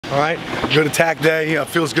All right, good attack day.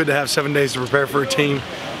 Feels good to have 7 days to prepare for a team,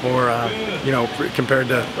 or compared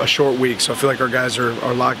to a short week. So I feel like our guys are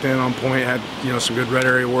locked in, on point. Had some good red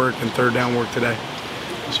area work and third down work today.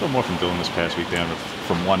 I saw more from Dylan this past week, Dan,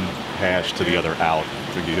 from one hash to the other out.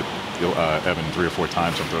 I think you hit Evan 3 or 4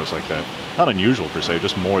 times on throws like that. Not unusual per se,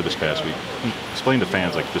 just more this past week. Explain to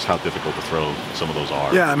fans just how difficult to throw some of those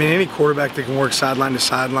are. Yeah, I mean, any quarterback that can work sideline to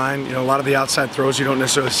sideline, a lot of the outside throws you don't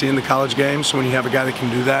necessarily see in the college game. So when you have a guy that can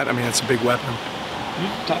do that, I mean, that's a big weapon. Can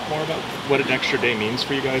you talk more about what an extra day means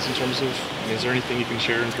for you guys in terms of, is there anything you can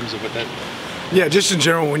share in terms of what that? Yeah, just in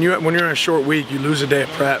general, when you're in a short week, you lose a day of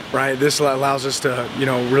prep, right? This allows us to,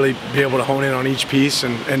 really be able to hone in on each piece,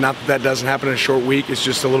 and not that doesn't happen in a short week. It's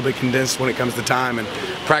just a little bit condensed when it comes to time and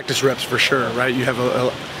practice reps for sure, right? You have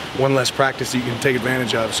one less practice that you can take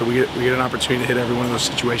advantage of, so we get an opportunity to hit every one of those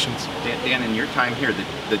situations. Dan, in your time here,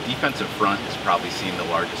 the defensive front has probably seen the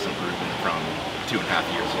largest improvement from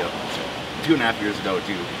 2.5 years ago. So 2.5 years ago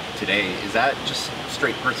to today. Is that just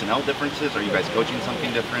straight personnel differences? Are you guys coaching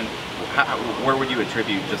something different? Where would you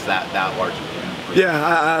attribute just that large improvement?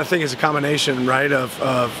 Yeah, I think it's a combination, right, of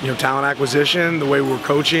talent acquisition, the way we're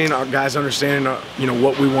coaching, our guys understanding,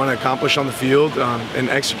 what we want to accomplish on the field, and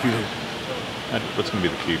executing. And what's going to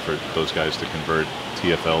be the key for those guys to convert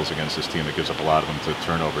TFLs against this team that gives up a lot of them to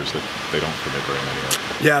turnovers that they don't commit very many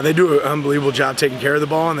of? Yeah, they do an unbelievable job taking care of the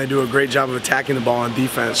ball, and they do a great job of attacking the ball on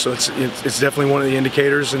defense. So it's definitely one of the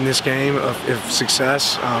indicators in this game of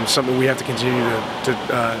success, something we have to continue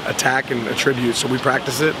to attack and attribute. So we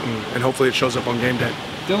practice it, and hopefully it shows up on game day.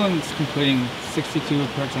 Dylan's completing 62%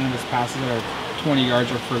 of his passes that are 20 yards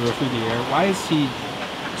or further through the air. Why is he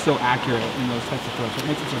so accurate in those types of throws? What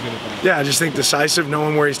makes him so good at that? Yeah, I just think decisive,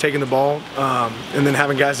 knowing where he's taking the ball, and then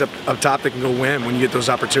having guys up top that can go win when you get those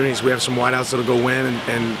opportunities. We have some wideouts that'll go win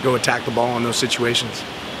and go attack the ball in those situations.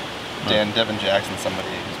 Dan, Devin Jackson, somebody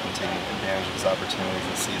who's been taking advantage of his opportunities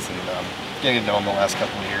this season. Getting to know him the last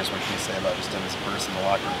couple of years, what can you say about just him as a person, the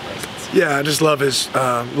locker room presence? Yeah, I just love his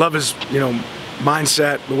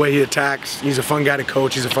mindset, the way he attacks. He's a fun guy to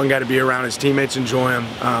coach. He's a fun guy to be around. His teammates enjoy him,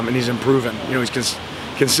 and he's improving. He's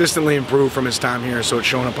consistently improved from his time here, so it's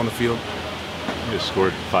showing up on the field. He has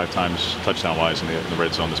scored 5 times touchdown-wise in the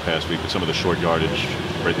red zone this past week, but some of the short yardage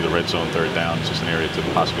right through the red zone, third down, is just an area to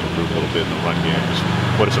possibly improve a little bit in the run game.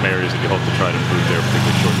 What are some areas that you hope to try to improve there,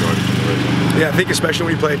 particularly short yardage in the red zone? Yeah, I think especially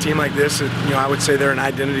when you play a team like this, I would say they're an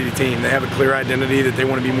identity team. They have a clear identity that they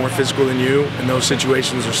want to be more physical than you, and those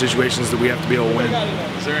situations are situations that we have to be able to win.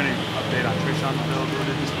 Is there any update on Trishon's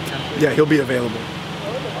availability this weekend? Yeah, he'll be available.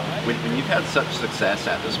 When you've had such success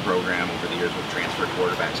at this program over the years with transfer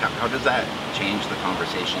quarterbacks, how does that change the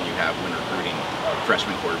conversation you have when recruiting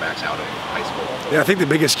freshman quarterbacks out of high school? Yeah, I think the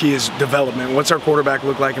biggest key is development. What's our quarterback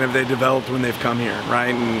look like, and have they developed when they've come here,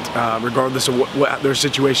 right? And regardless of what their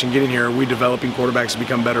situation getting here, are we developing quarterbacks to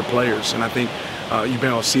become better players? And I think you've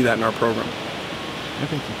been able to see that in our program.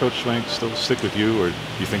 Anything from Coach Swank still stick with you, or do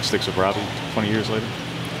you think sticks with Robbie 20 years later?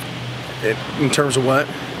 In terms of what?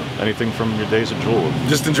 Anything from your days at Jewel?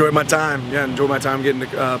 Just enjoy my time. Yeah, enjoy my time getting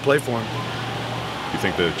to play for him. You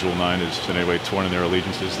think the Jewel 9 is in any way torn in their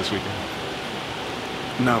allegiances this weekend?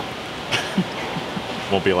 No.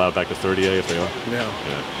 Won't be allowed back to 30A if they are? Yeah.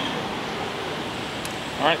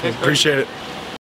 All right, thanks. Appreciate it.